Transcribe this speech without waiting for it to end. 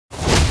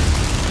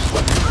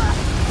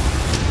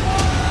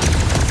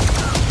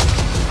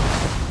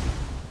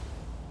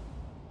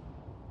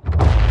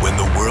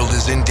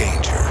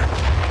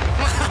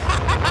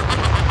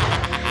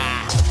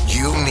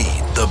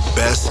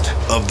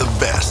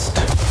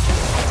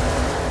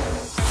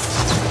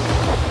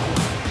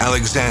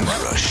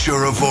Alexandra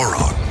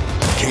Shuravoron,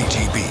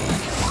 KGB,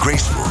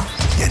 graceful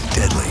yet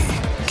deadly.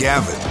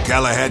 Gavin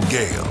Galahad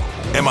Gale,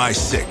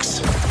 MI6,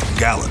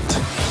 gallant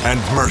and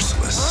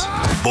merciless.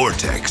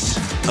 Vortex,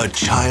 a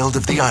child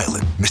of the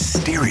island,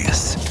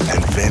 mysterious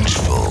and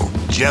vengeful.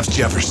 Jeff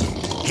Jefferson,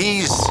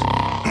 he's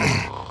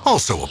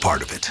also a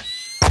part of it.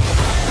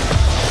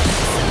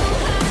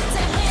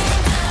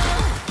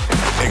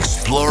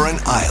 Explore an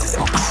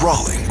island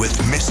crawling with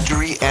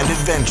mystery and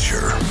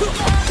adventure.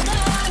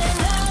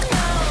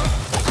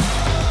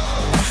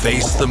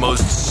 Face the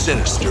most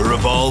sinister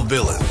of all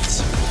villains.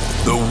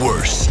 The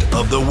worst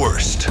of the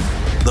worst.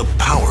 The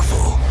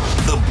powerful,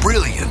 the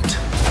brilliant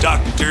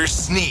Dr.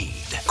 Sneed.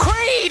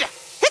 Cread!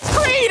 It's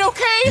Cread,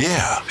 okay?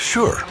 Yeah,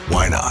 sure,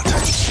 why not?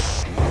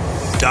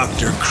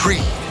 Dr.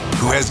 Cread,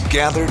 who has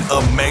gathered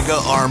a mega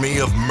army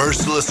of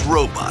merciless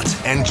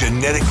robots and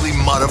genetically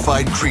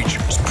modified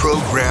creatures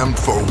programmed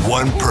for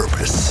one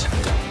purpose: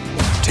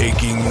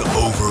 taking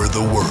over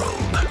the world.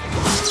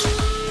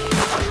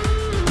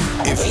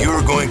 If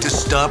you're going to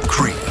stop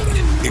Cread,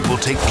 it will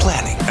take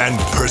planning and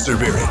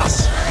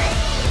perseverance.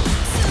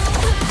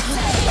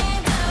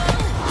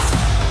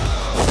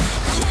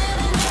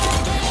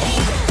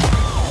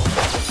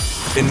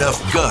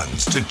 Enough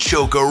guns to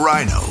choke a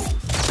rhino.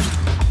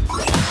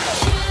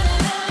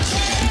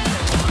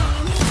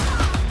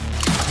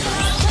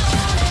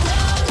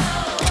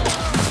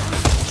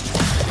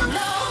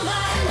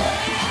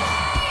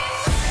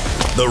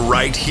 The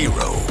right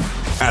hero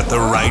at the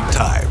right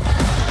time.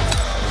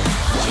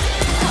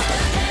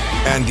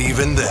 And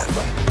even then,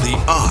 the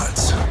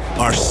odds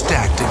are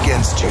stacked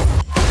against you.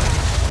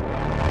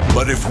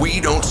 But if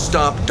we don't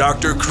stop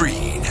Dr.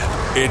 Cread,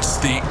 it's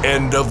the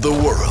end of the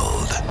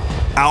world.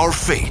 Our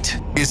fate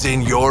is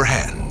in your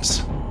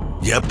hands.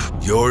 Yep,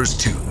 yours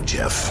too,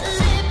 Jeff.